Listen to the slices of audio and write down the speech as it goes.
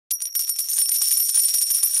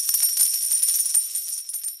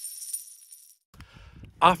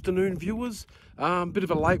Afternoon, viewers. Bit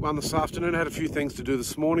of a late one this afternoon. I had a few things to do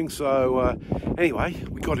this morning, so anyway,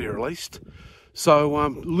 we got here at least. So a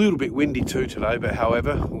little bit windy too today, but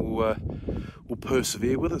however, we'll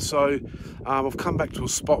persevere with it. So I've come back to a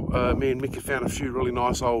spot. Me and Mick have found a few really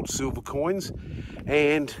nice old silver coins,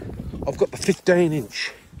 and I've got the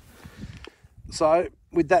 15-inch. So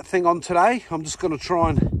with that thing on today, I'm just going to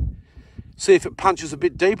try and see if it punches a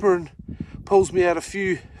bit deeper and pulls me out a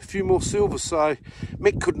few more silver. So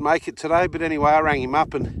Mick couldn't make it today, but anyway, I rang him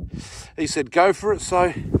up and he said go for it.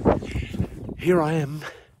 So here I am,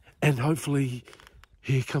 and hopefully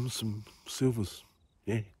here comes some silvers.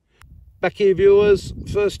 Yeah. Back here, viewers,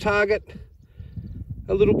 first target,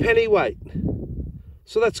 a little penny weight.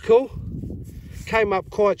 So that's cool. Came up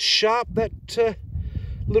quite sharp, that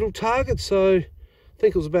little target. So I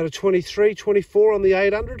think it was about a 23, 24 on the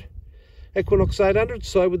 800. Equinox 800,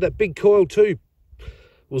 so with that big coil too,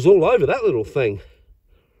 was all over that little thing.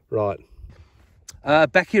 Right.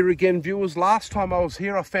 Back here again, viewers. Last time I was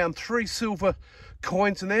here, I found 3 silver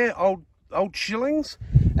coins in there, old shillings,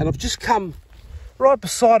 and I've just come right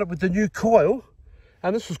beside it with the new coil,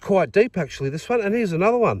 and this was quite deep actually, this one, and here's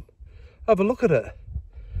another one. Have a look at it.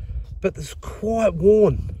 But it's quite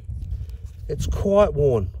worn. It's quite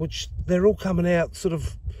worn, which they're all coming out sort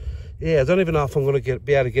of. Yeah, I don't even know if I'm going to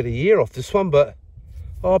be able to get a year off this one, but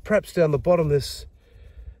perhaps down the bottom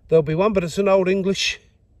there'll be one. But it's an old English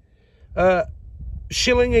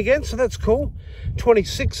shilling again, so that's cool.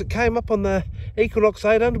 26, it came up on the Equinox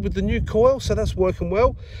 800 with the new coil, so that's working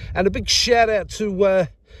well. And a big shout out to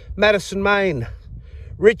Madison, Maine,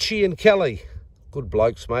 Richie and Kelly. Good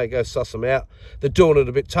blokes, mate. Go suss them out. They're doing it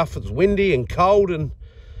a bit tough. It's windy and cold, and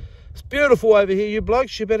it's beautiful over here, you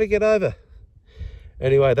blokes. You better get over.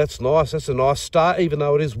 Anyway, that's nice. That's a nice start, even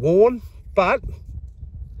though it is worn. But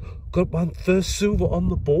got one first silver on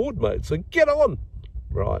the board, mate. So get on.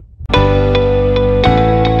 Right.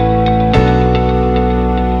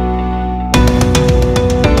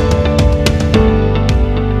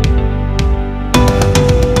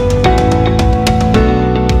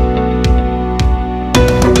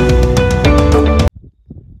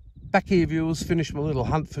 Back here, viewers, finished my little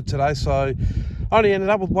hunt for today. So I only ended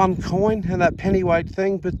up with 1 coin and that pennyweight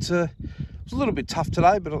thing, but it was a little bit tough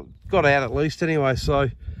today, but I got out at least anyway. So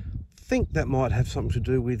I think that might have something to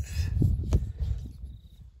do with,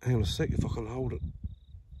 hang on a sec if I can hold it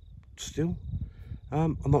still.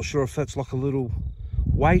 I'm not sure if that's like a little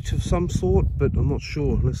weight of some sort, but I'm not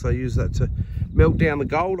sure unless they use that to melt down the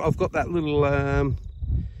gold. I've got that little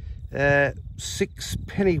 6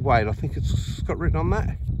 pennyweight, I think it's got written on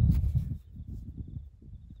that.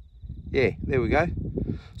 Yeah, there we go.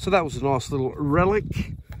 So that was a nice little relic.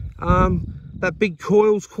 That big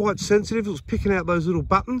coil's quite sensitive. It was picking out those little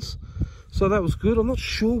buttons, so that was good. I'm not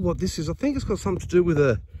sure what this is. I think it's got something to do with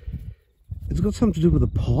a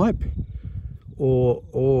pipe,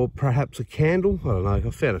 or perhaps a candle. I don't know.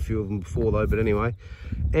 I found a few of them before though, but anyway.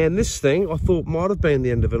 And this thing I thought might have been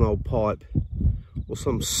the end of an old pipe or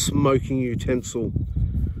some smoking utensil.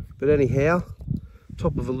 But anyhow,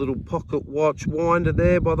 top of a little pocket watch winder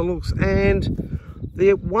there by the looks, and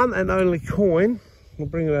the one and only coin. I'll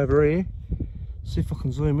bring it over here, see if I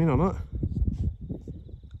can zoom in on it.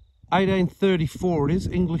 1834 it is,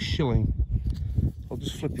 English shilling. I'll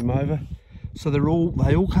just flip him over. So they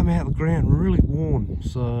all come out of the ground really worn.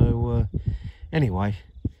 So anyway,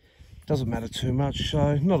 doesn't matter too much.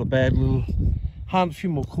 So not a bad little hunt. A few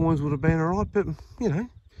more coins would have been all right, but you know,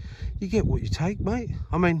 you get what you take, mate.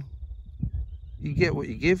 I mean, you get what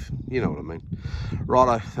you give, you know what I mean.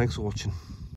 Righto, thanks for watching.